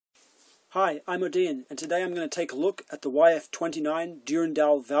Hi, I'm Odeon, and today I'm going to take a look at the YF-29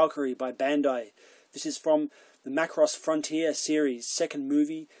 Durandal Valkyrie by Bandai. This is from the Macross Frontier series, second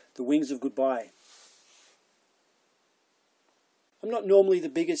movie, The Wings of Goodbye. I'm not normally the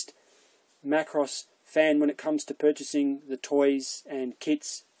biggest Macross fan when it comes to purchasing the toys and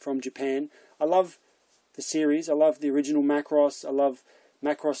kits from Japan. I love the series, I love the original Macross, I love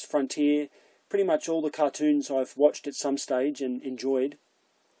Macross Frontier. Pretty much all the cartoons I've watched at some stage and enjoyed.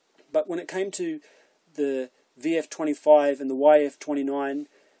 But when it came to the VF-25 and the YF-29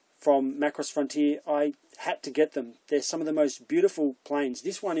 from Macross Frontier, I had to get them. They're some of the most beautiful planes.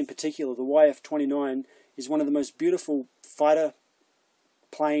 This one in particular, the YF-29, is one of the most beautiful fighter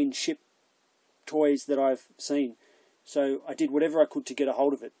plane ship toys that I've seen. So I did whatever I could to get a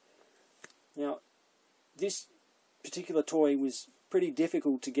hold of it. Now, this particular toy was pretty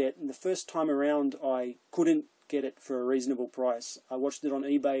difficult to get, and the first time around I couldn't get it for a reasonable price. I watched it on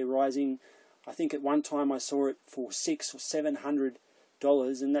eBay rising. I think at one time I saw it for $600 or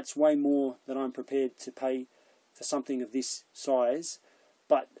 $700, and that's way more than I'm prepared to pay for something of this size.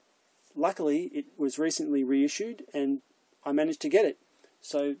 But luckily it was recently reissued and I managed to get it.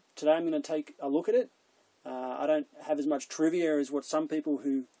 So today I'm going to take a look at it. I don't have as much trivia as what some people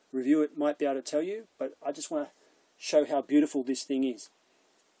who review it might be able to tell you, but I just want to show how beautiful this thing is.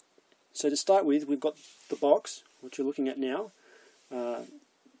 So to start with, we've got the box, which you're looking at now.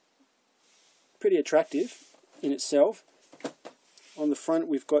 Pretty attractive in itself. On the front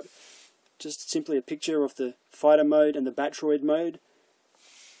we've got just simply a picture of the fighter mode and the Batroid mode.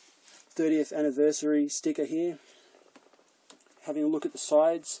 30th anniversary sticker here. Having a look at the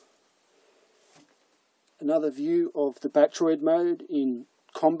sides. Another view of the Batroid mode in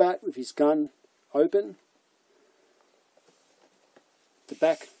combat with his gun open. The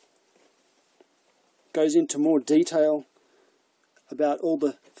back goes into more detail about all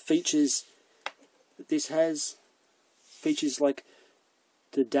the features that this has. Features like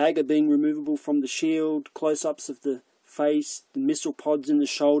the dagger being removable from the shield, close-ups of the face, the missile pods in the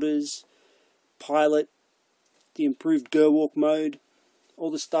shoulders, pilot, the improved Gerwalk mode,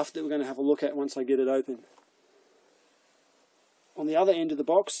 all the stuff that we're going to have a look at once I get it open. On the other end of the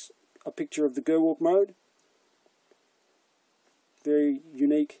box, a picture of the Gerwalk mode. Very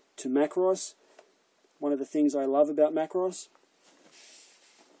unique to Macross. One of the things I love about Macross.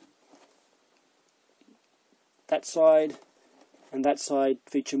 That side and that side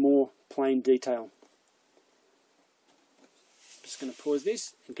feature more plain detail. Just going to pause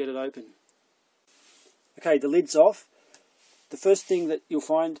this and get it open. Okay, the lid's off. The first thing that you'll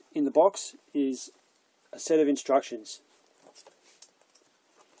find in the box is a set of instructions.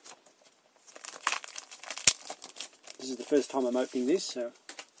 This is the first time I'm opening this, so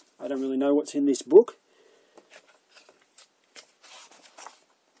I don't really know what's in this book.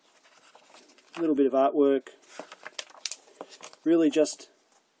 A little bit of artwork. Really just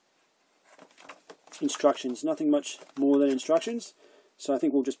instructions, nothing much more than instructions. So I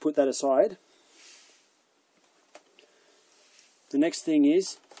think we'll just put that aside. The next thing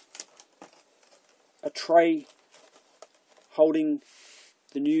is a tray holding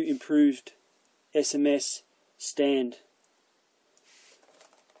the new improved SMS stand.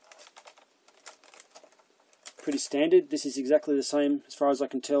 Pretty standard. This is exactly the same, as far as I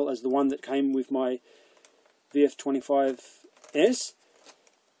can tell, as the one that came with my VF-25S.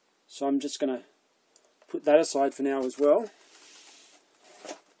 So I'm just going to put that aside for now as well.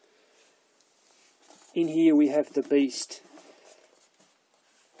 In here we have the beast,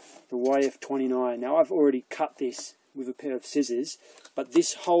 the YF-29. Now I've already cut this with a pair of scissors, but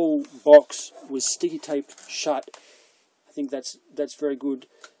this whole box was sticky taped shut. I think that's very good.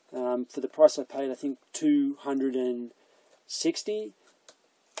 For the price I paid, I think $260.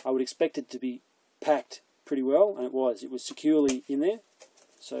 I would expect it to be packed pretty well, and it was. It was securely in there.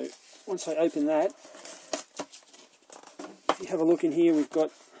 So once I open that, if you have a look in here, we've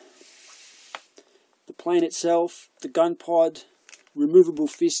got the plane itself, the gun pod, removable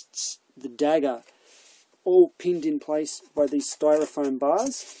fists, the dagger, all pinned in place by these styrofoam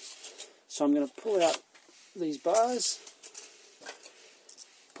bars. So I'm going to pull out these bars,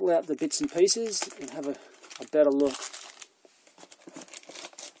 pull out the bits and pieces, and have a better look.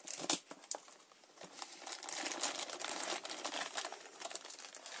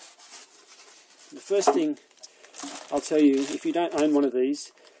 The first thing I'll tell you, if you don't own one of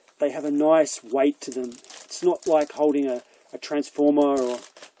these, they have a nice weight to them. It's not like holding a Transformer or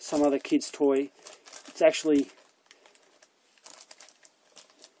some other kid's toy. It's actually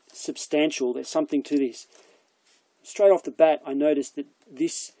substantial. There's something to this. Straight off the bat, I noticed that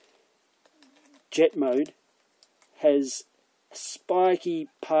this jet mode has a spiky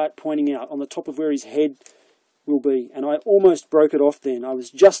part pointing out on the top of where his head will be. And I almost broke it off then. I was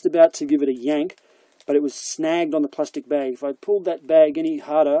just about to give it a yank, but it was snagged on the plastic bag. If I pulled that bag any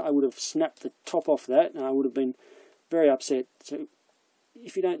harder, I would have snapped the top off that, and I would have been very upset. So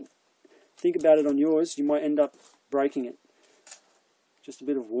if you don't think about it on yours, you might end up breaking it. Just a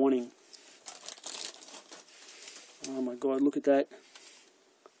bit of warning. Oh my God, look at that.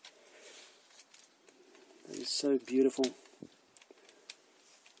 That is so beautiful.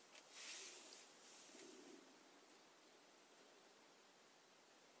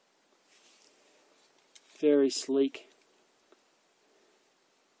 Very sleek.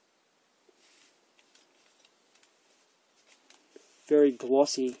 Very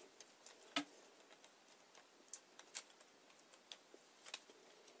glossy.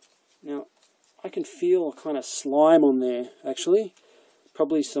 Now, I can feel a kind of slime on there, actually.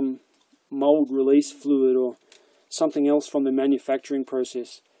 Probably some mold release fluid or something else from the manufacturing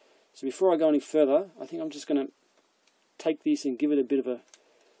process. So before I go any further, I think I'm just going to take this and give it a bit of a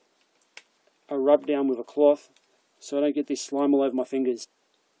rub down with a cloth so I don't get this slime all over my fingers.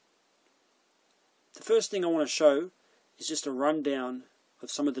 The first thing I want to show is just a rundown of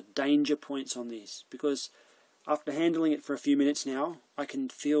some of the danger points on this, because after handling it for a few minutes now, I can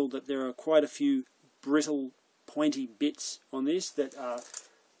feel that there are quite a few brittle, pointy bits on this that are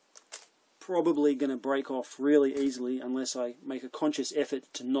probably going to break off really easily unless I make a conscious effort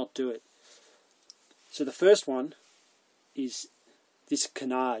to not do it. So the first one is this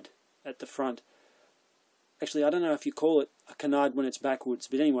canard at the front. Actually, I don't know if you call it a canard when it's backwards,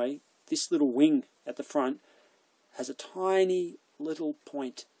 but anyway, this little wing at the front has a tiny little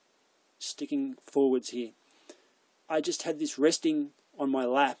point sticking forwards here. I just had this resting on my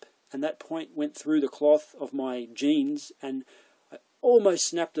lap, and that point went through the cloth of my jeans, and I almost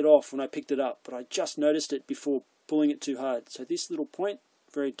snapped it off when I picked it up, but I just noticed it before pulling it too hard. So this little point,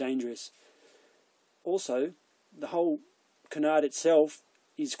 very dangerous. Also, the whole canard itself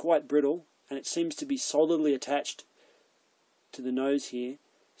is quite brittle, and it seems to be solidly attached to the nose here.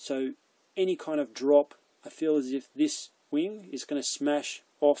 So any kind of drop, I feel as if this wing is going to smash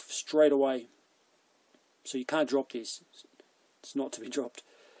off straight away. So you can't drop this. It's not to be dropped.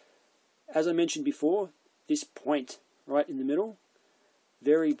 As I mentioned before, this point right in the middle,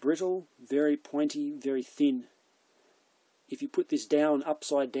 very brittle, very pointy, very thin. If you put this down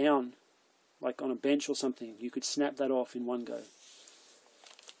upside down, like on a bench or something, you could snap that off in one go.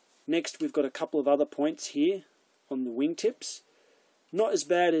 Next, we've got a couple of other points here on the wingtips. Not as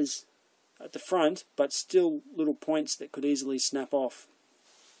bad as at the front, but still little points that could easily snap off.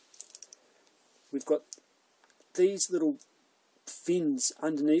 We've got these little fins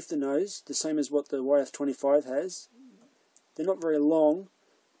underneath the nose, the same as what the YF-25 has. They're not very long,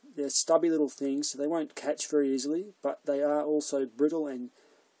 they're stubby little things, so they won't catch very easily, but they are also brittle and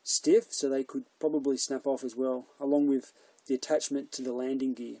stiff, so they could probably snap off as well, along with the attachment to the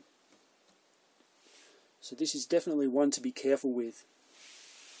landing gear. So this is definitely one to be careful with.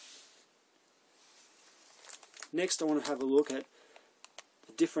 Next, I want to have a look at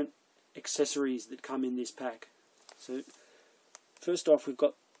the different accessories that come in this pack. So first off, we've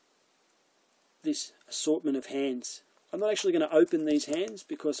got this assortment of hands. I'm not actually going to open these hands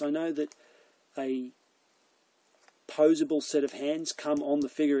because I know that a posable set of hands come on the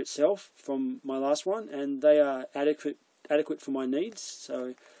figure itself from my last one, and they are adequate for my needs.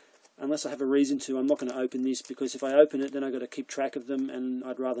 So unless I have a reason to, I'm not going to open this, because if I open it, then I've got to keep track of them, and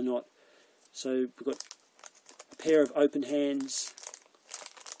I'd rather not. So we've got a pair of open hands,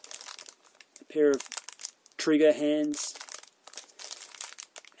 a pair of trigger hands,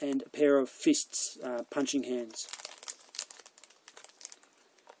 and a pair of fists, punching hands.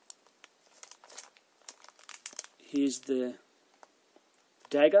 Here's the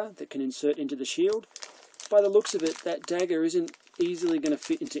dagger that can insert into the shield. By the looks of it, that dagger isn't easily going to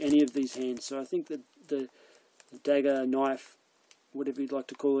fit into any of these hands, so I think that the dagger, knife, whatever you'd like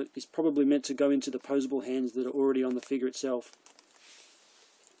to call it, is probably meant to go into the posable hands that are already on the figure itself.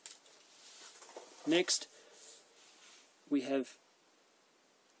 Next, we have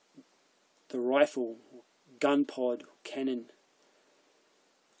the rifle, gun pod, cannon.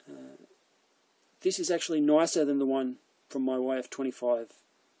 This is actually nicer than the one from my YF-25. It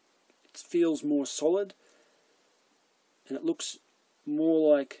feels more solid, and it looks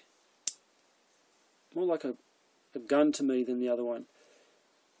more like a gun to me than the other one.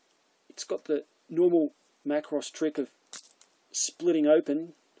 It's got the normal Macross trick of splitting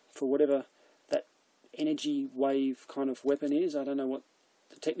open for whatever that energy wave kind of weapon is. I don't know what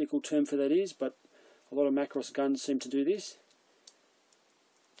the technical term for that is, but a lot of Macross guns seem to do this.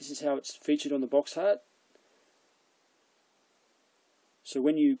 This is how it's featured on the box art. So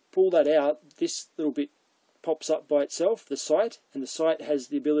when you pull that out, this little bit pops up by itself, the sight, and the sight has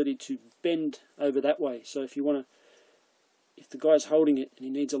the ability to bend over that way. So if you want to, if the guy's holding it and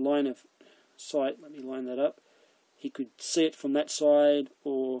he needs a line of sight, let me line that up, he could see it from that side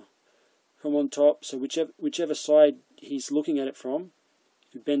or from on top. So whichever side he's looking at it from,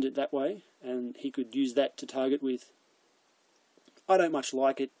 you could bend it that way, and he could use that to target with. I don't much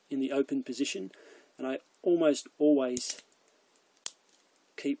like it in the open position, and I almost always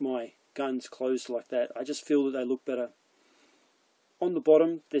keep my guns closed like that. I just feel that they look better. On the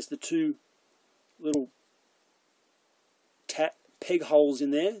bottom, there's the two little peg holes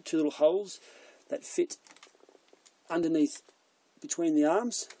in there, two little holes that fit underneath between the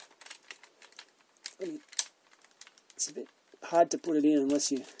arms. It's a bit hard to put it in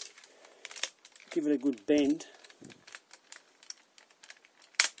unless you give it a good bend.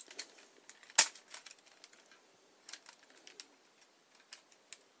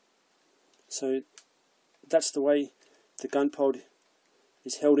 So that's the way the gun pod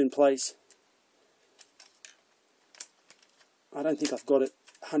is held in place. I don't think I've got it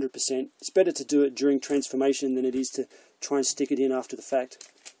 100%. It's better to do it during transformation than it is to try and stick it in after the fact.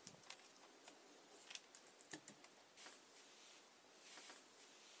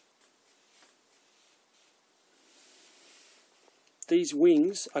 These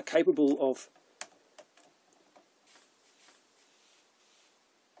wings are capable of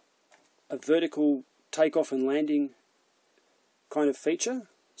a vertical takeoff and landing kind of feature.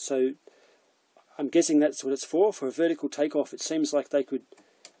 So I'm guessing that's what it's for. For a vertical takeoff, it seems like they could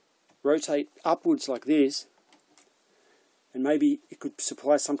rotate upwards like this, and maybe it could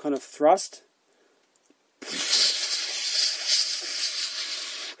supply some kind of thrust.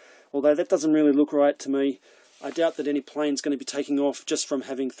 Although that doesn't really look right to me. I doubt that any plane's going to be taking off just from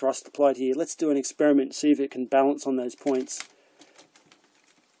having thrust applied here. Let's do an experiment and see if it can balance on those points.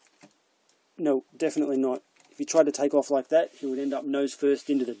 No, definitely not. If he tried to take off like that, he would end up nose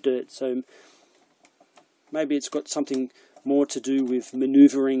first into the dirt. So maybe it's got something more to do with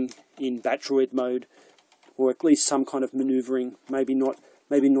manoeuvring in Batroid mode, or at least some kind of manoeuvring. Maybe not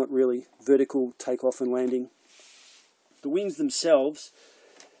really vertical takeoff and landing. The wings themselves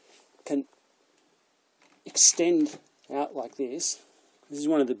can extend out like this. This is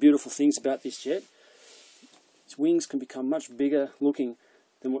one of the beautiful things about this jet. Its wings can become much bigger looking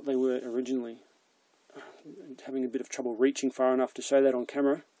than what they were originally. I'm having a bit of trouble reaching far enough to show that on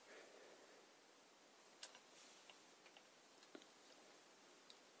camera.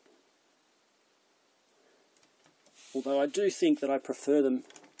 Although I do think that I prefer them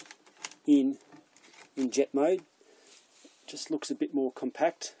in jet mode. It just looks a bit more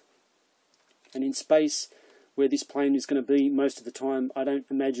compact. And in space, where this plane is going to be most of the time, I don't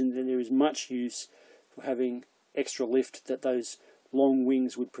imagine that there is much use for having extra lift that those long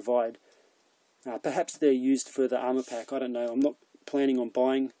wings would provide. Perhaps they're used for the armor pack, I don't know. I'm not planning on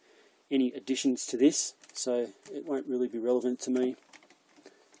buying any additions to this, so it won't really be relevant to me.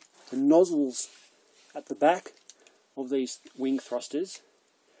 The nozzles at the back of these wing thrusters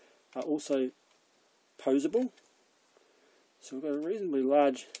are also posable. So we've got a reasonably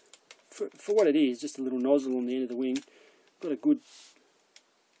large, for what it is, just a little nozzle on the end of the wing. Got a good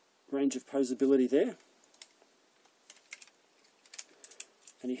range of posability there.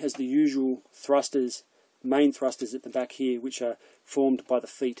 And he has the usual thrusters, main thrusters at the back here, which are formed by the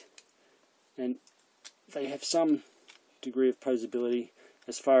feet. And they have some degree of posability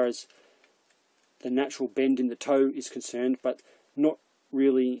as far as the natural bend in the toe is concerned, but not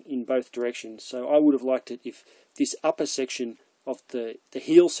really in both directions. So I would have liked it if this upper section of the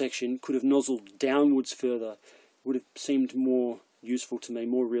heel section could have nozzled downwards further. It would have seemed more useful to me,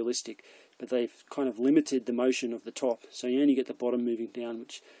 more realistic. But they've kind of limited the motion of the top, so you only get the bottom moving down,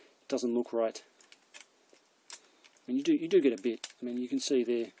 which doesn't look right. And you do get a bit. I mean, you can see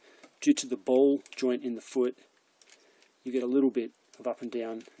there, due to the ball joint in the foot, you get a little bit of up and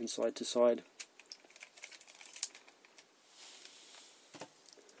down and side to side.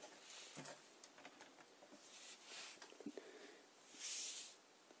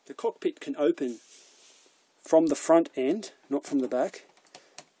 The cockpit can open from the front end, not from the back.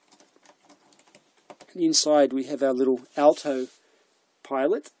 And inside we have our little Alto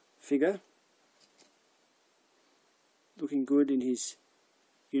pilot figure, looking good in his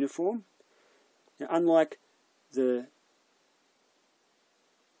uniform. Now, unlike the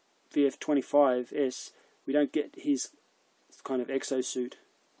YF-29 we don't get his kind of exosuit.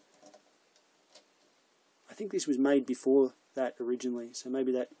 I think this was made before that originally, so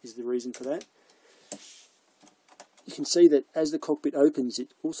maybe that is the reason for that. You can see that as the cockpit opens,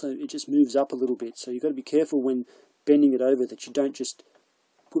 it just moves up a little bit, so you've got to be careful when bending it over that you don't just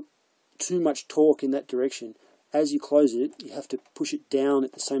too much torque in that direction. As you close it, you have to push it down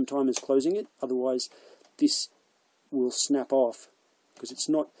at the same time as closing it, otherwise this will snap off, because it's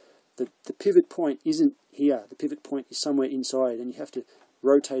not, the pivot point isn't here, the pivot point is somewhere inside, and you have to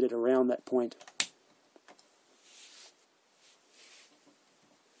rotate it around that point.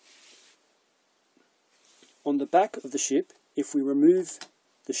 On the back of the ship, if we remove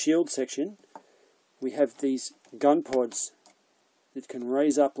the shield section, we have these gun pods that can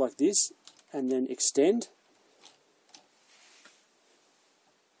raise up like this and then extend,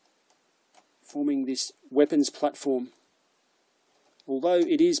 forming this weapons platform. Although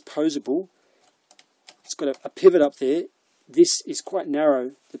it is posable, it's got a pivot up there. This is quite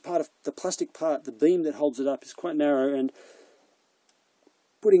narrow. The part of the plastic part, the beam that holds it up, is quite narrow, and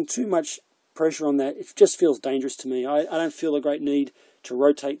putting too much pressure on that, it just feels dangerous to me. I don't feel a great need to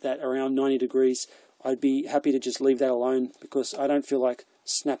rotate that around 90 degrees. I'd be happy to just leave that alone, because I don't feel like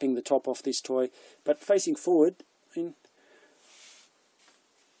snapping the top off this toy. But facing forward,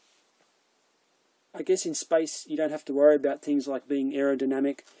 I guess in space you don't have to worry about things like being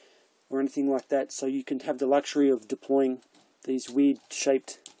aerodynamic or anything like that, so you can have the luxury of deploying these weird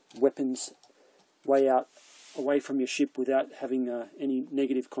shaped weapons way out away from your ship without having any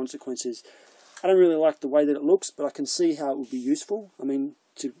negative consequences. I don't really like the way that it looks, but I can see how it would be useful. I mean,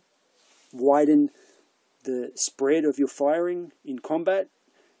 to widen the spread of your firing in combat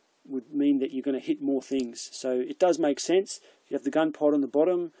would mean that you're going to hit more things. So it does make sense. You have the gun pod on the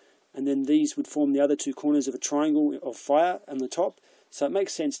bottom, and then these would form the other two corners of a triangle of fire on the top. So it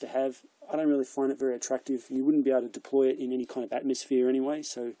makes sense to have. I don't really find it very attractive, and you wouldn't be able to deploy it in any kind of atmosphere anyway,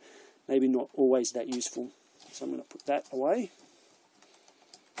 so maybe not always that useful. So I'm going to put that away.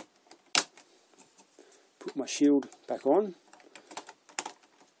 Put my shield back on.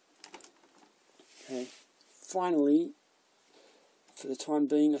 Okay. Finally, for the time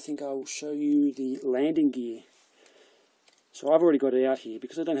being, I think I will show you the landing gear. So I've already got it out here.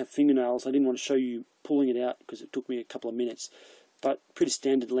 Because I don't have fingernails, I didn't want to show you pulling it out because it took me a couple of minutes. But pretty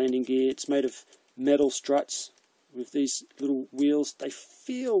standard landing gear. It's made of metal struts with these little wheels. They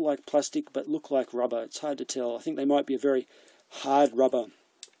feel like plastic but look like rubber. It's hard to tell. I think they might be a very hard rubber.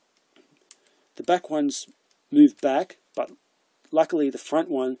 The back ones move back, but luckily the front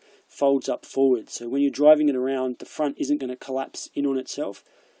one folds up forward. So when you're driving it around, the front isn't going to collapse in on itself.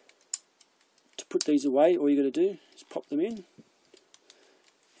 To put these away, all you got to do is pop them in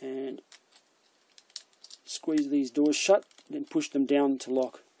and squeeze these doors shut, and then push them down to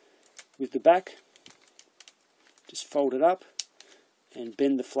lock. With the back, just fold it up and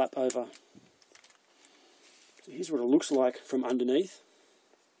bend the flap over. So here's what it looks like from underneath.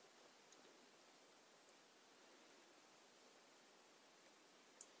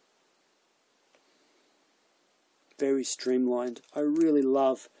 Very streamlined. I really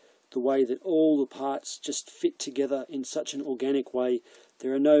love the way that all the parts just fit together in such an organic way.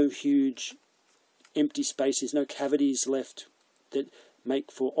 There are no huge empty spaces, no cavities left that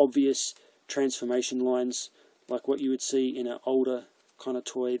make for obvious transformation lines like what you would see in an older kind of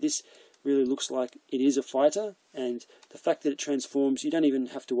toy. This really looks like it is a fighter, and the fact that it transforms, you don't even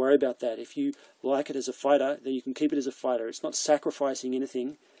have to worry about that. If you like it as a fighter, then you can keep it as a fighter. It's not sacrificing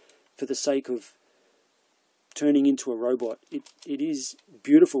anything for the sake of turning into a robot. It is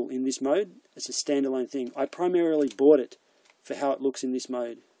beautiful in this mode. It's a standalone thing. I primarily bought it for how it looks in this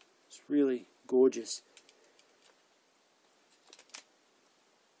mode. It's really gorgeous.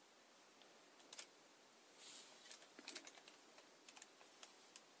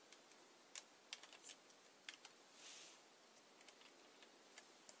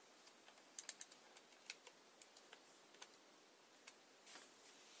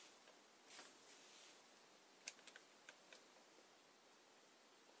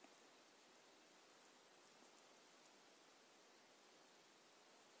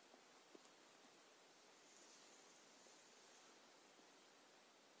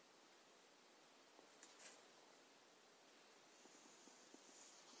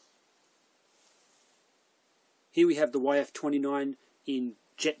 Here we have the YF-29 in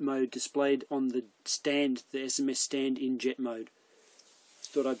jet mode displayed on the stand, the SMS stand in jet mode.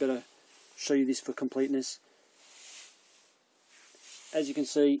 Thought I'd better show you this for completeness. As you can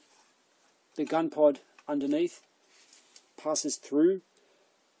see, the gun pod underneath passes through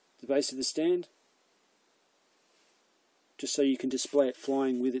the base of the stand, just so you can display it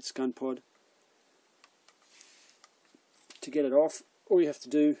flying with its gun pod. To get it off, all you have to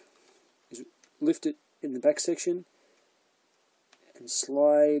do is lift it in the back section and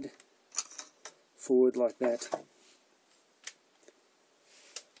slide forward like that.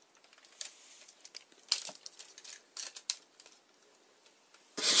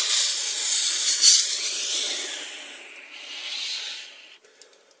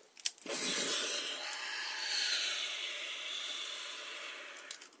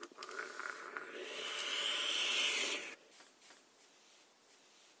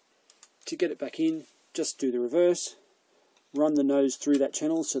 to get it back in, just do the reverse, run the nose through that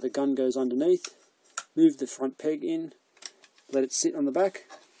channel so the gun goes underneath, move the front peg in, let it sit on the back.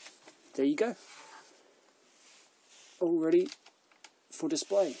 There you go. All ready for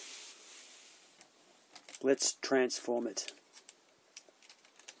display. Let's transform it.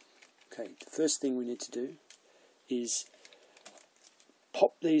 Okay, the first thing we need to do is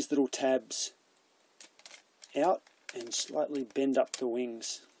pop these little tabs out and slightly bend up the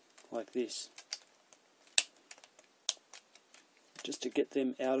wings like this, just to get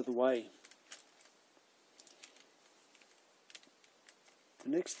them out of the way. The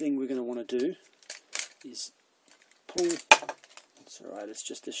next thing we're going to want to do is pull, it's alright, it's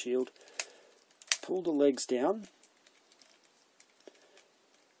just a shield, pull the legs down,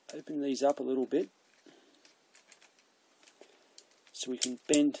 open these up a little bit so we can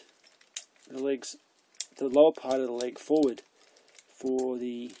bend the legs, the lower part of the leg forward for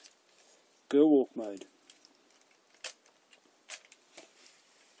the girl walk mode.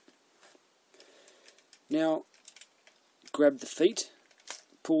 Now grab the feet,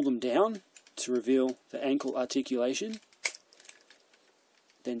 pull them down to reveal the ankle articulation,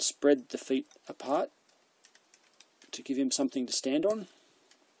 then spread the feet apart to give him something to stand on.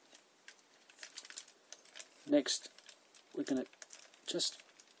 Next, we're going to just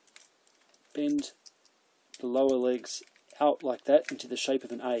bend the lower legs out like that into the shape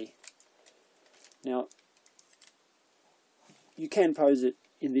of an A. Now, you can pose it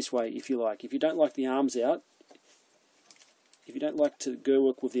in this way if you like. If you don't like the arms out, if you don't like to girl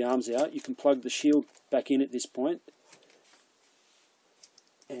work with the arms out, you can plug the shield back in at this point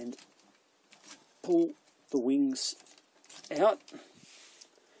and pull the wings out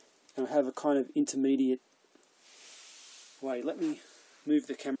and have a kind of intermediate way. Let me move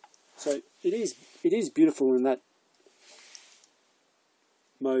the camera. So it is beautiful in that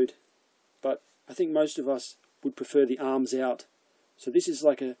mode, but I think most of us would prefer the arms out. So this is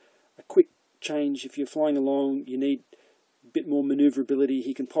like a quick change. If you're flying along, you need a bit more maneuverability.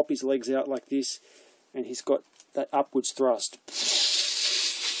 He can pop his legs out like this, and he's got that upwards thrust.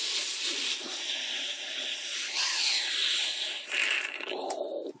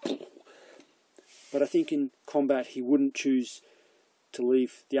 But I think in combat he wouldn't choose to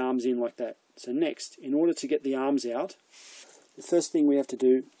leave the arms in like that. So next, in order to get the arms out, the first thing we have to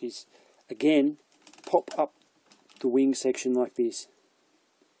do is, again, pop up the wing section like this.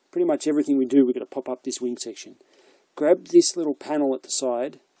 Pretty much everything we do, we're going to pop up this wing section. Grab this little panel at the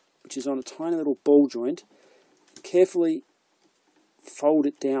side, which is on a tiny little ball joint, carefully fold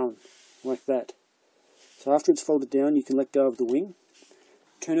it down like that. So after it's folded down, you can let go of the wing,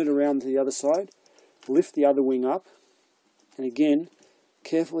 turn it around to the other side, lift the other wing up, and again,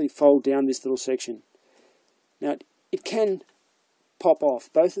 carefully fold down this little section. Now, it can pop off.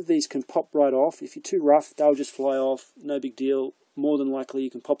 Both of these can pop right off. If you're too rough, they'll just fly off. No big deal. More than likely, you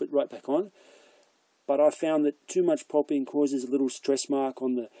can pop it right back on. But I found that too much popping causes a little stress mark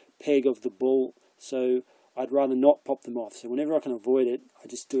on the peg of the ball, so I'd rather not pop them off. So whenever I can avoid it, I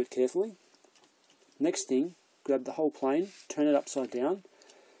just do it carefully. Next thing, grab the whole plane, turn it upside down,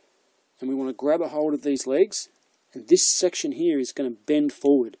 and we want to grab a hold of these legs, and this section here is going to bend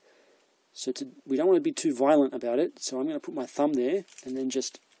forward. So we don't want to be too violent about it, so I'm going to put my thumb there and then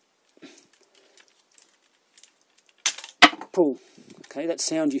just pull. Okay, that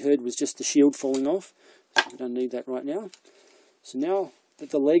sound you heard was just the shield falling off. So we don't need that right now. So now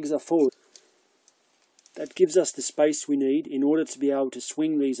that the legs are forward, that gives us the space we need in order to be able to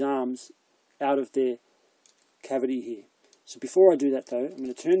swing these arms out of their cavity here. So before I do that though, I'm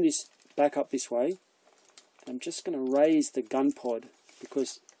going to turn this back up this way. I'm just going to raise the gun pod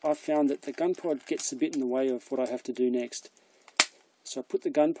because I've found that the gun pod gets a bit in the way of what I have to do next. So I put the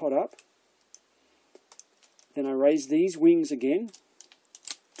gun pod up, then I raise these wings again,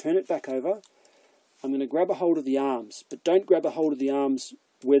 turn it back over. I'm going to grab a hold of the arms, but don't grab a hold of the arms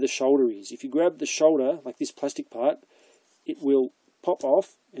where the shoulder is. If you grab the shoulder, like this plastic part, it will pop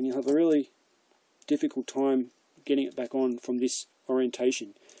off and you'll have a really difficult time getting it back on from this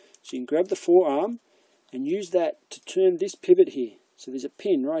orientation. So you can grab the forearm and use that to turn this pivot here. So there's a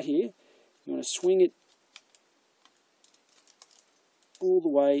pin right here. You want to swing it all the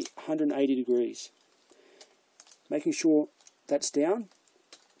way 180 degrees. Making sure that's down.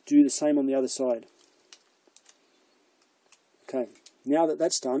 Do the same on the other side. Okay, now that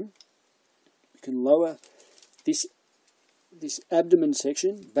that's done, you can lower this abdomen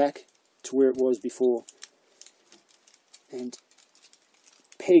section back to where it was before and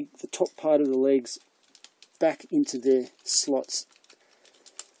peg the top part of the legs back into their slots.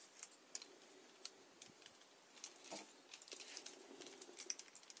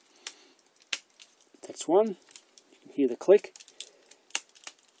 That's one. You can hear the click.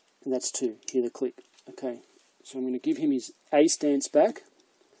 And that's two. Hear the click. Okay, so I'm going to give him his A stance back,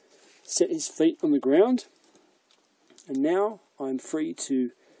 set his feet on the ground, and now I'm free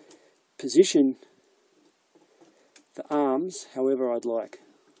to position the arms however I'd like.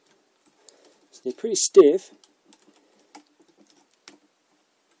 So they're pretty stiff.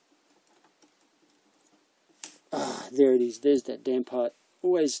 Ah, there it is. There's that damn part.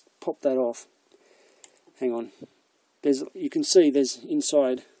 Always pop that off. Hang on. You can see there's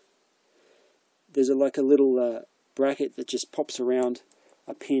inside. There's like a little bracket that just pops around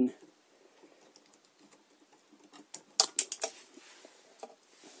a pin.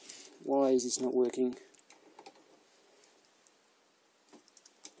 Why is this not working?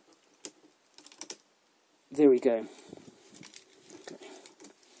 There we go. Okay.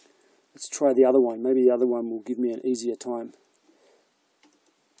 Let's try the other one. Maybe the other one will give me an easier time.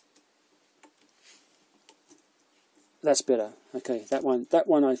 That's better. Okay, that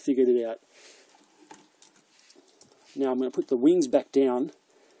one I figured it out. Now I'm going to put the wings back down.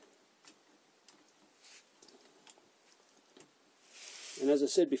 And as I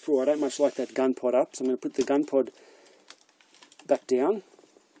said before, I don't much like that gun pod up, so I'm going to put the gun pod back down.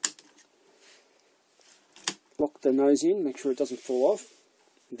 Lock the nose in, make sure it doesn't fall off.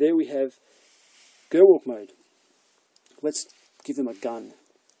 There we have girl walk mode. Let's give them a gun.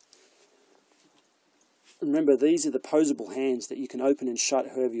 Remember, these are the posable hands that you can open and shut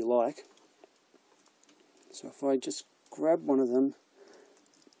however you like. So if I just grab one of them,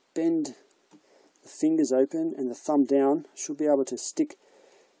 bend the fingers open and the thumb down, should be able to stick.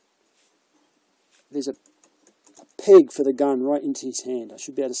 There's a peg for the gun right into his hand. I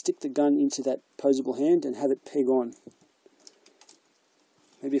should be able to stick the gun into that posable hand and have it peg on.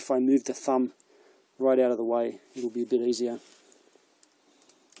 Maybe if I move the thumb right out of the way, it'll be a bit easier.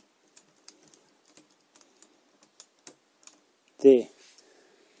 There.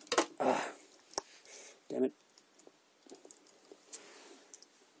 Ah, damn it.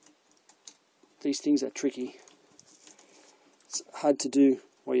 These things are tricky. It's hard to do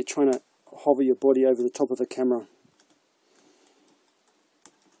while you're trying to hover your body over the top of the camera.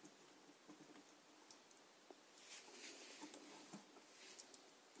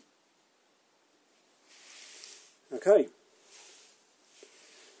 Okay.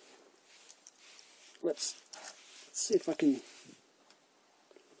 Let's see if I can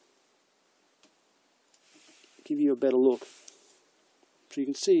give you a better look. So you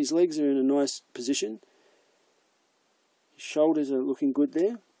can see his legs are in a nice position. His shoulders are looking good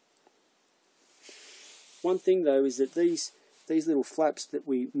there. One thing though is that these little flaps that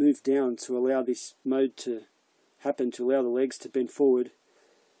we move down to allow this mode to happen, to allow the legs to bend forward,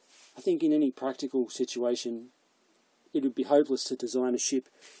 I think in any practical situation it would be hopeless to design a ship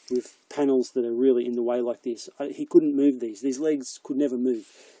with panels that are really in the way like this. He couldn't move these. These legs could never move.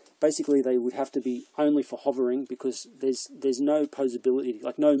 Basically, they would have to be only for hovering because there's no posability,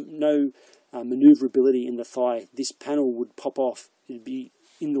 like no maneuverability in the thigh. This panel would pop off. It would be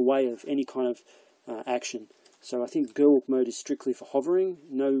in the way of any kind of action. So I think girl walk mode is strictly for hovering.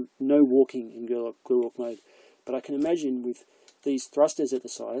 No walking in girl walk mode. But I can imagine with these thrusters at the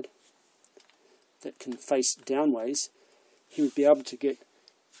side that can face downways, he would be able to get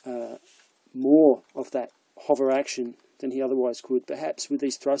more of that hover action than he otherwise could. Perhaps with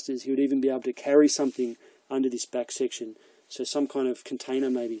these thrusters he would even be able to carry something under this back section, so some kind of container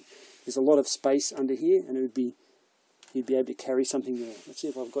maybe. There's a lot of space under here and he'd be able to carry something there. Let's see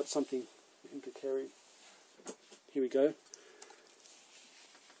if I've got something he could carry. Here we go.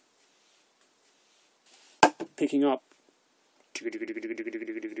 Picking up.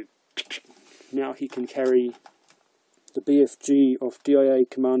 Now he can carry the BFG of DIA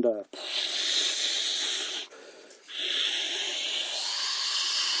Commander.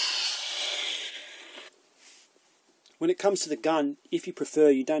 When it comes to the gun, if you prefer,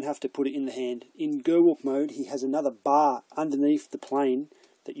 you don't have to put it in the hand. In girl walk mode, he has another bar underneath the plane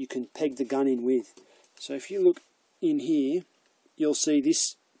that you can peg the gun in with. So if you look in here, you'll see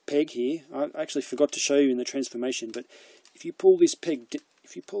this peg here. I actually forgot to show you in the transformation, but if you pull this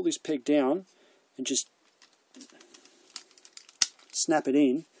peg down and just snap it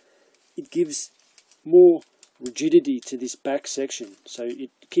in, it gives more rigidity to this back section. So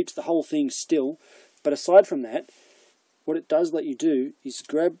it keeps the whole thing still. But aside from that, what it does let you do is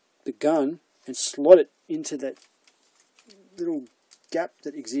grab the gun and slot it into that little gap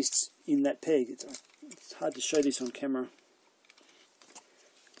that exists in that peg. It's hard to show this on camera.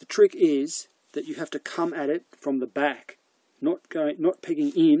 The trick is that you have to come at it from the back, not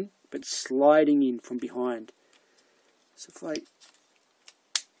pegging in, but sliding in from behind. So if I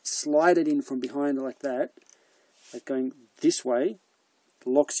slide it in from behind like that, like going this way, it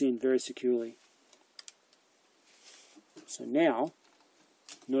locks in very securely. So now,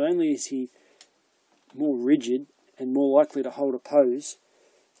 not only is he more rigid and more likely to hold a pose,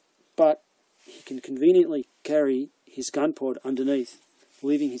 but he can conveniently carry his gun pod underneath,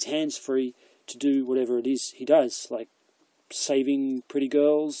 leaving his hands free to do whatever it is he does, like saving pretty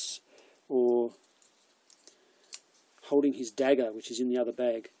girls or holding his dagger, which is in the other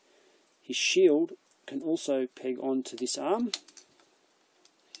bag. His shield can also peg onto this arm,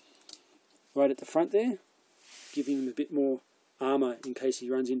 right at the front there, giving him a bit more armour in case he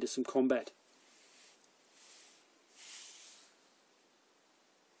runs into some combat.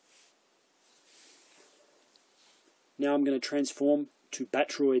 Now I'm going to transform to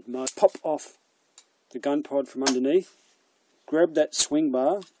Batroid mode. Pop off the gun pod from underneath, grab that swing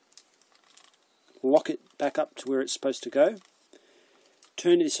bar, lock it back up to where it's supposed to go,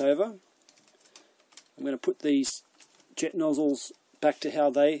 turn this over. I'm going to put these jet nozzles back to how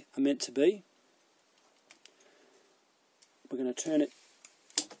they are meant to be. We're going to turn it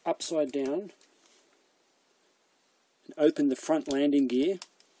upside down and open the front landing gear.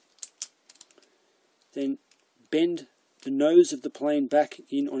 Then bend the nose of the plane back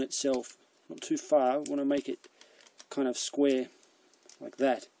in on itself. Not too far, we want to make it kind of square like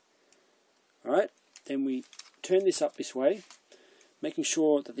that. Alright, then we turn this up this way, making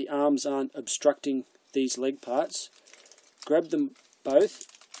sure that the arms aren't obstructing these leg parts. Grab them both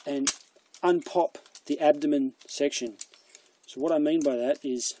and unpop the abdomen section. So what I mean by that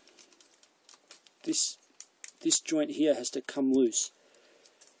is this joint here has to come loose.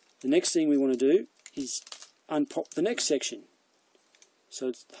 The next thing we want to do is unpop the neck section.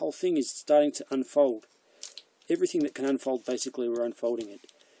 So the whole thing is starting to unfold. Everything that can unfold, basically, we're unfolding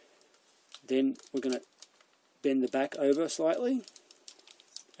it. Then we're going to bend the back over slightly,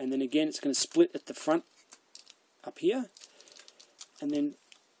 and then again it's going to split at the front up here, and then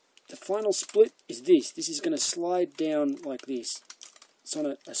the final split is this. This is going to slide down like this. It's on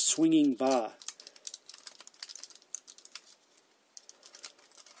a swinging bar.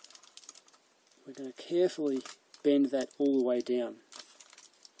 We're going to carefully bend that all the way down.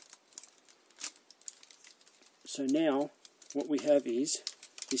 So now what we have is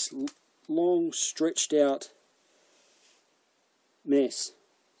this long stretched out mess.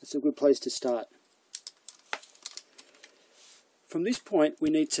 That's a good place to start. From this point we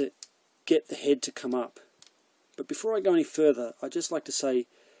need to get the head to come up. But before I go any further, I'd just like to say,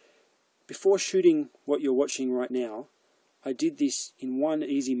 before shooting what you're watching right now, I did this in one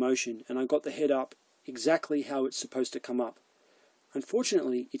easy motion and I got the head up exactly how it's supposed to come up.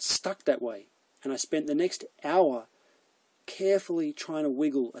 Unfortunately, it's stuck that way, and I spent the next hour carefully trying to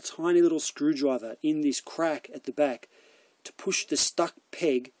wiggle a tiny little screwdriver in this crack at the back to push the stuck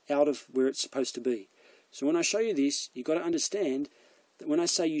peg out of where it's supposed to be. So when I show you this, you've got to understand that when I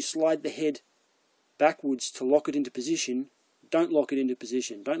say you slide the head backwards to lock it into position, don't lock it into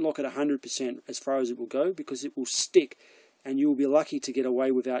position. Don't lock it 100% as far as it will go, because it will stick and you will be lucky to get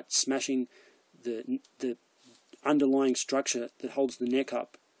away without smashing the underlying structure that holds the neck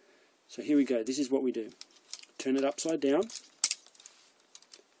up. So here we go. This is what we do. Turn it upside down.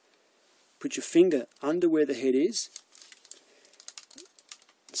 Put your finger under where the head is.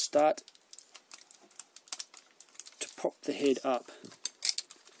 Start to pop the head up.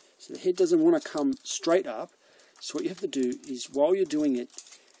 So the head doesn't want to come straight up. So what you have to do is, while you're doing it,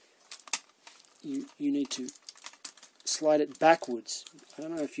 you need to slide it backwards. I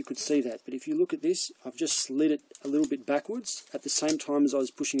don't know if you could see that, but if you look at this, I've just slid it a little bit backwards. At the same time as I was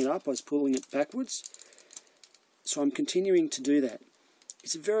pushing it up, I was pulling it backwards. So I'm continuing to do that.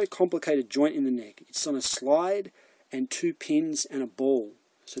 It's a very complicated joint in the neck. It's on a slide and 2 pins and a ball.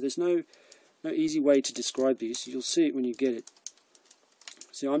 So there's no easy way to describe this. You'll see it when you get it.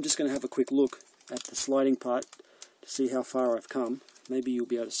 So I'm just going to have a quick look at the sliding part to see how far I've come. Maybe you'll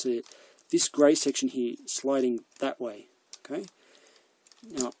be able to see it. This grey section here sliding that way. Okay.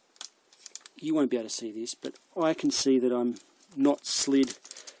 Now you won't be able to see this, but I can see that I'm not slid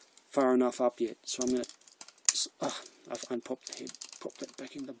far enough up yet. So I'm going to I've unpopped the head, pop that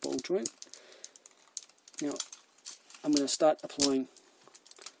back in the ball joint. Now I'm going to start applying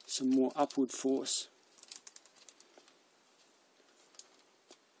some more upward force.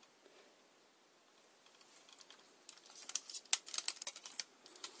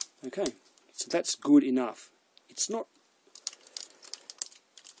 Okay, so that's good enough. It's not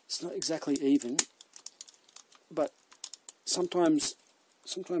exactly even, but sometimes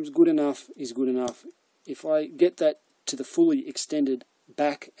good enough is good enough. If I get that to the fully extended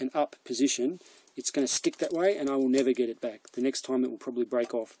back and up position, it's going to stick that way and I will never get it back. The next time it will probably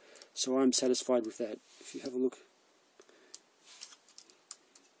break off. So I'm satisfied with that. If you have a look,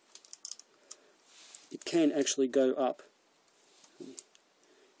 it can actually go up.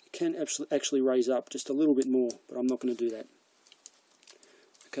 It can actually raise up just a little bit more, but I'm not going to do that.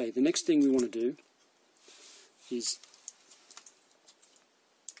 Okay, the next thing we want to do is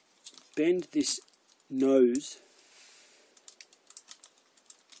bend this nose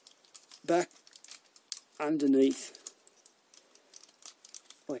back underneath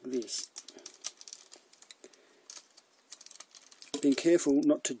like this. Being careful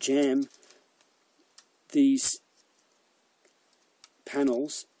not to jam these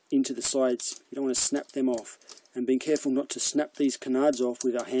panels into the sides. You don't want to snap them off, and being careful not to snap these canards off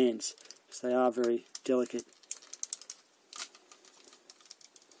with our hands, because they are very delicate.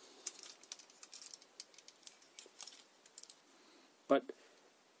 But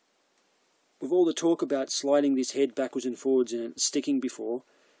with all the talk about sliding this head backwards and forwards and sticking before,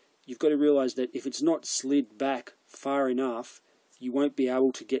 you've got to realise that if it's not slid back far enough, you won't be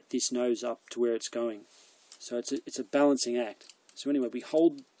able to get this nose up to where it's going. So it's a balancing act. So anyway, we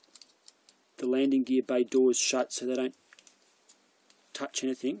hold the landing gear bay doors shut so they don't touch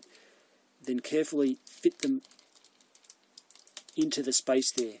anything. Then carefully fit them into the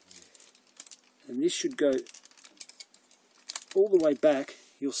space there. And this should go all the way back.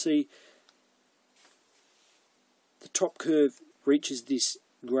 You'll see the top curve reaches this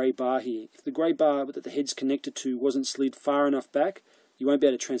grey bar here. If the grey bar that the head's connected to wasn't slid far enough back, you won't be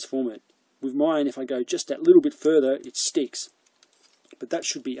able to transform it. With mine, if I go just that little bit further, it sticks. But that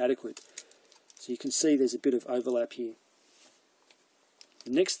should be adequate. So you can see there's a bit of overlap here.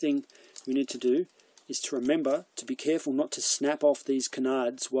 The next thing we need to do is to remember to be careful not to snap off these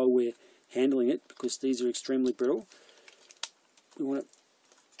canards while we're handling it, because these are extremely brittle. We want to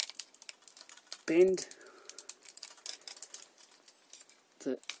bend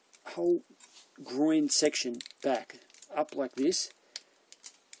the whole groin section back up like this,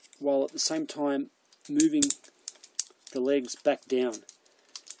 while at the same time moving the legs back down.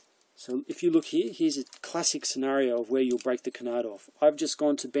 So if you look here, here's a classic scenario of where you'll break the canard off. I've just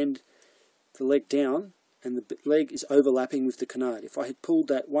gone to bend the leg down and the leg is overlapping with the canard. If I had pulled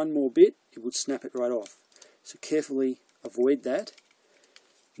that one more bit, it would snap it right off. So carefully avoid that.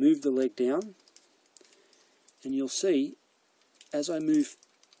 Move the leg down, and you'll see as I move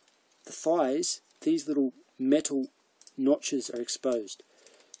the thighs, these little metal notches are exposed.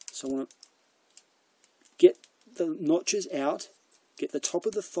 So I want to get the notches out, get the top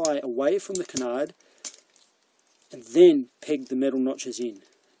of the thigh away from the canard, and then peg the metal notches in.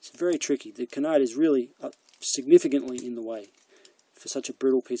 It's very tricky. The canard is really significantly in the way for such a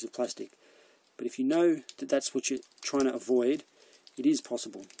brittle piece of plastic. But if you know that that's what you're trying to avoid, it is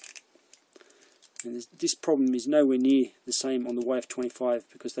possible. And this problem is nowhere near the same on the YF-25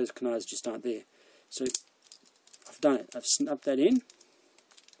 because those canards just aren't there. So I've done it. I've snubbed that in.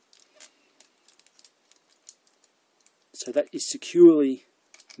 So that is securely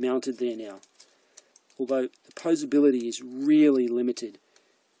mounted there now. Although the posability is really limited.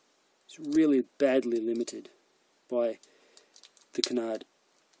 It's really badly limited by the canard.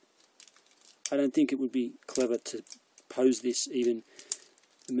 I don't think it would be clever to pose this even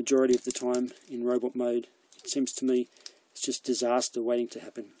the majority of the time in robot mode. It seems to me it's just disaster waiting to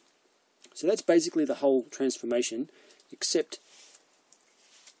happen. So that's basically the whole transformation, except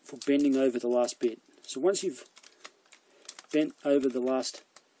for bending over the last bit. So once you've bent over the last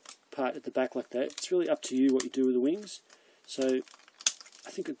part at the back like that, it's really up to you what you do with the wings. So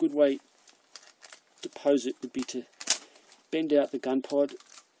I think a good way to pose it would be to bend out the gun pod,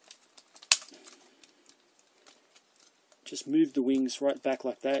 just move the wings right back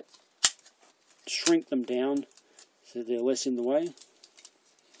like that, shrink them down so they're less in the way.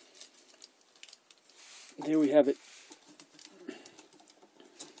 There we have it.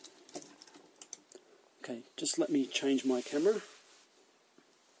 Okay, just let me change my camera.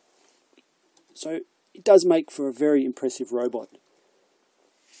 So it does make for a very impressive robot.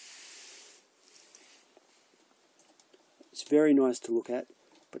 It's very nice to look at,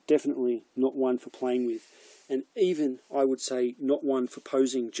 but definitely not one for playing with. And even, I would say, not one for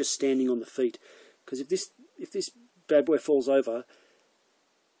posing just standing on the feet. Because if this bad boy falls over,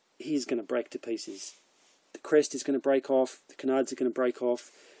 he's going to break to pieces. The crest is going to break off, the canards are going to break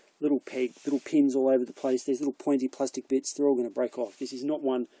off, little pins all over the place, there's little pointy plastic bits, they're all going to break off. This is not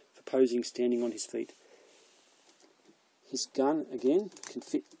one for posing standing on his feet. His gun, again, can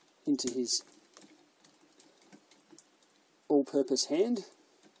fit into his all-purpose hand.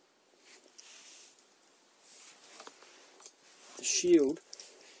 The shield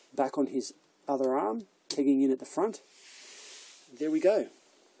back on his other arm, pegging in at the front. There we go.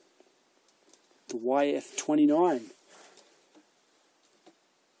 The YF-29.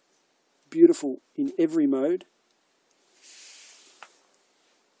 Beautiful in every mode.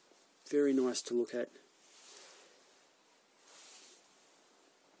 Very nice to look at.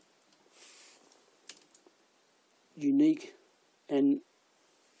 Unique and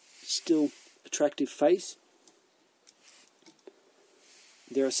still attractive face.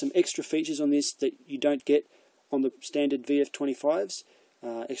 There are some extra features on this that you don't get on the standard VF-25s,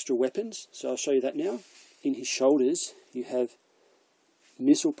 extra weapons, so I'll show you that now. In his shoulders you have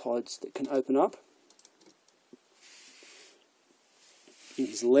missile pods that can open up. In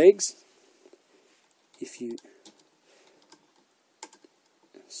his legs, if you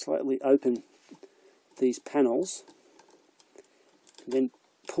slightly open these panels and then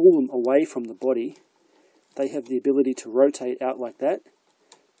pull them away from the body, they have the ability to rotate out like that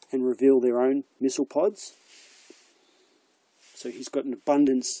and reveal their own missile pods. So he's got an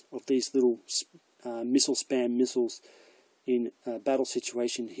abundance of these little missile spam missiles in a battle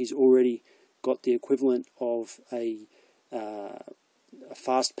situation. He's already got the equivalent of a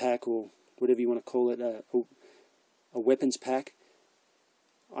fast pack, or whatever you want to call it, a weapons pack.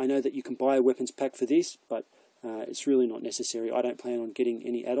 I know that you can buy a weapons pack for this, but it's really not necessary. I don't plan on getting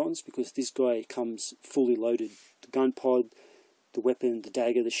any add-ons because this guy comes fully loaded. The gun pod, the weapon, the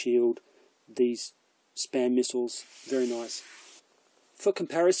dagger, the shield, these spam missiles, very nice. For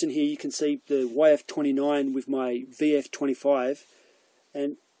comparison here, you can see the YF-29 with my VF-25,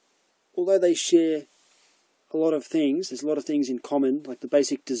 and although they share a lot of things, there's a lot of things in common, like the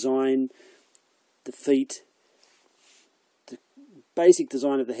basic design, the feet, the basic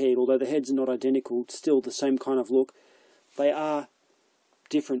design of the head. Although the heads are not identical, it's still the same kind of look. They are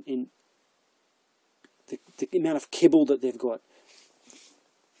different in the amount of kibble that they've got.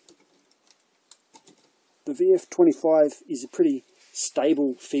 The VF-25 is a pretty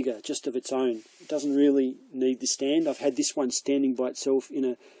stable figure just of its own. It doesn't really need the stand. I've had this one standing by itself in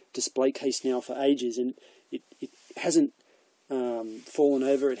a display case now for ages, and it hasn't fallen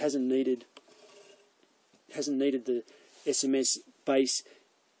over. It hasn't needed the SMS base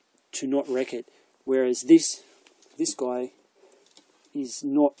to not wreck it. Whereas this guy is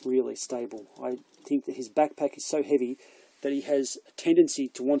not really stable. I think that his backpack is so heavy that he has a tendency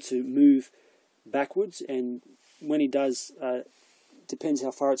to want to move backwards, and when he does, depends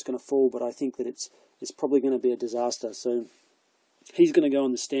how far it's going to fall, but I think that it's probably going to be a disaster. So he's going to go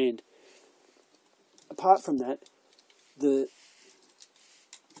on the stand. Apart from that, the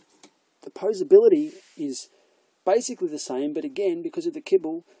posability is basically the same, but again, because of the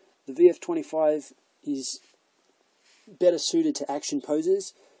kibble, the VF-25 is better suited to action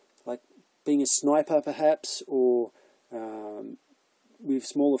poses, like being a sniper perhaps, or with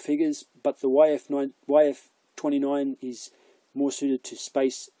smaller figures, but the YF-29 is more suited to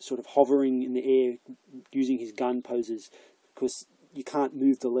space, sort of hovering in the air using his gun poses, because you can't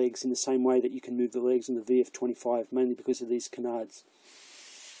move the legs in the same way that you can move the legs on the VF-25, mainly because of these canards.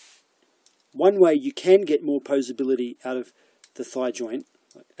 One way you can get more posability out of the thigh joint,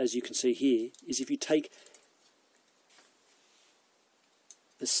 as you can see here, is if you take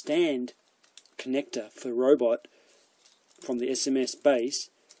the stand connector for robot from the SMS base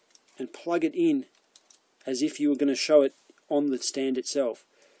and plug it in as if you were going to show it on the stand itself.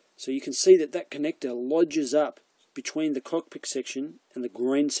 So you can see that connector lodges up between the cockpit section and the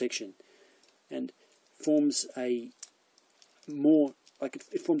groin section and forms a more, like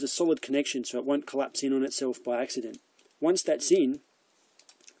it forms a solid connection, so it won't collapse in on itself by accident. Once that's in,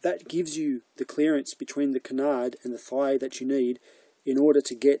 that gives you the clearance between the canard and the thigh that you need in order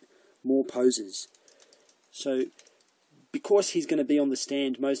to get more poses. So because he's going to be on the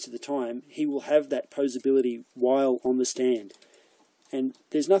stand most of the time, he will have that posability while on the stand. And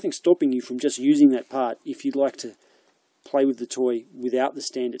there's nothing stopping you from just using that part if you'd like to play with the toy without the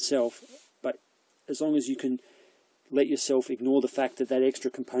stand itself, but as long as you can let yourself ignore the fact that that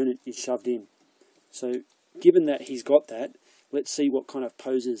extra component is shoved in. So given that he's got that, let's see what kind of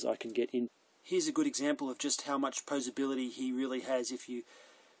poses I can get in. Here's a good example of just how much posability he really has if you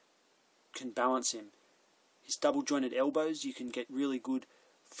can balance him. His double jointed elbows, you can get really good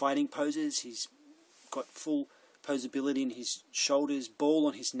fighting poses. He's got full posability in his shoulders, ball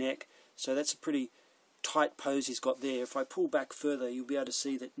on his neck, so that's a pretty tight pose he's got there. If I pull back further, you'll be able to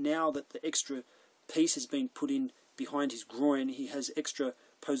see that now that the extra piece has been put in behind his groin, he has extra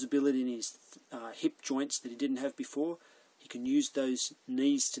posability in his hip joints that he didn't have before. He can use those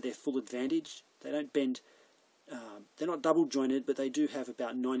knees to their full advantage. They don't bend, they're not double jointed, but they do have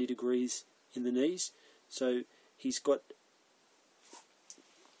about 90 degrees in the knees. So he's got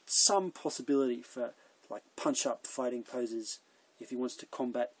some possibility for like punch-up fighting poses if he wants to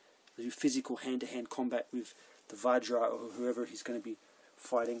do physical hand-to-hand combat with the Vajra or whoever he's going to be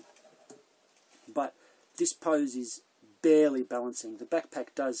fighting. But this pose is barely balancing. The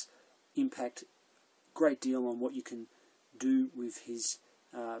backpack does impact a great deal on what you can do with his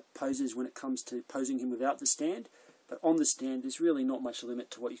poses when it comes to posing him without the stand. But on the stand, there's really not much limit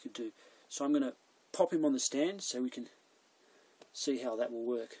to what you could do. So I'm going to pop him on the stand so we can see how that will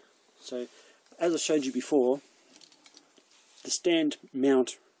work. So, as I showed you before, the stand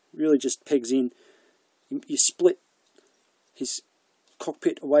mount really just pegs in. You split his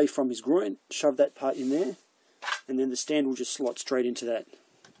cockpit away from his groin, shove that part in there, and then the stand will just slot straight into that.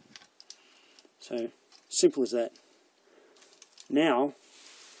 So, simple as that. Now,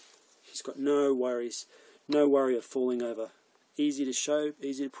 he's got no worries, no worry of falling over. Easy to show,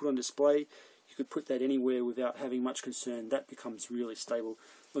 easy to put on display. You could put that anywhere without having much concern. That becomes really stable.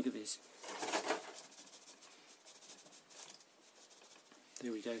 Look at this.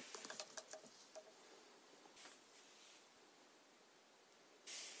 There we go.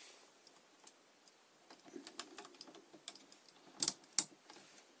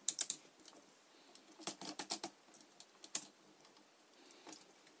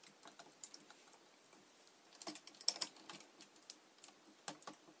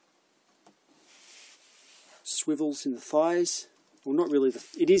 Swivels in the thighs. Well, not really.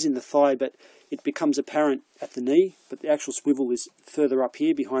 It is in the thigh, but it becomes apparent at the knee. But the actual swivel is further up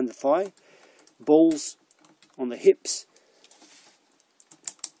here behind the thigh. Balls on the hips.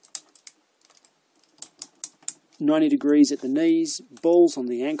 90 degrees at the knees. Balls on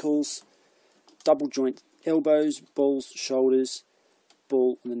the ankles. Double joint elbows. Balls, shoulders.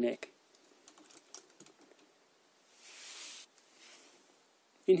 Ball on the neck.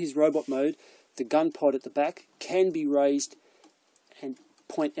 In his robot mode, the gun pod at the back can be raised and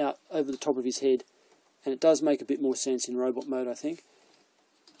point out over the top of his head, and it does make a bit more sense in robot mode, I think.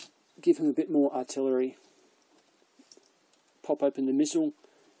 Give him a bit more artillery. Pop open the missile,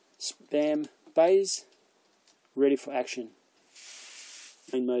 spam, bays, ready for action.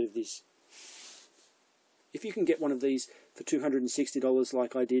 Main mode of this. If you can get one of these for $260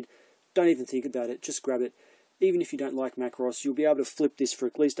 like I did, don't even think about it, just grab it. Even if you don't like Macross, you'll be able to flip this for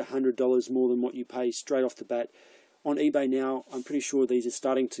at least $100 more than what you pay straight off the bat. On eBay now, I'm pretty sure these are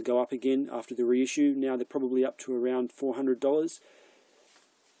starting to go up again after the reissue. Now they're probably up to around $400.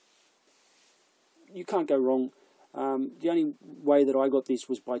 You can't go wrong. The only way that I got this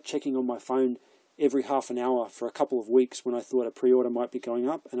was by checking on my phone every half an hour for a couple of weeks when I thought a pre-order might be going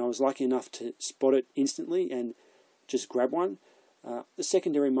up, and I was lucky enough to spot it instantly and just grab one. The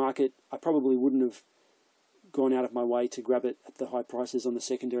secondary market, I probably wouldn't have gone out of my way to grab it at the high prices on the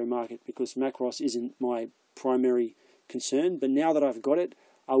secondary market because Macross isn't my primary concern. But now that I've got it,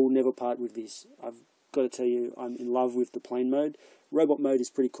 I will never part with this. I've got to tell you, I'm in love with the plane mode. Robot mode is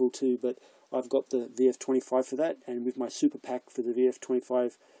pretty cool too, but I've got the VF-25 for that, and with my super pack for the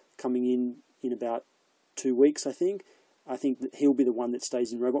VF-25 coming in about 2 weeks, I think that he'll be the one that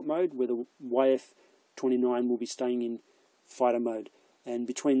stays in robot mode, where the YF-29 will be staying in fighter mode. And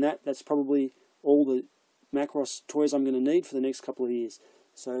between that, that's probably all the Macross toys I'm going to need for the next couple of years.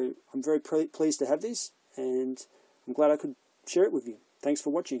 So I'm very pleased to have this, and I'm glad I could share it with you. Thanks for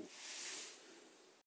watching.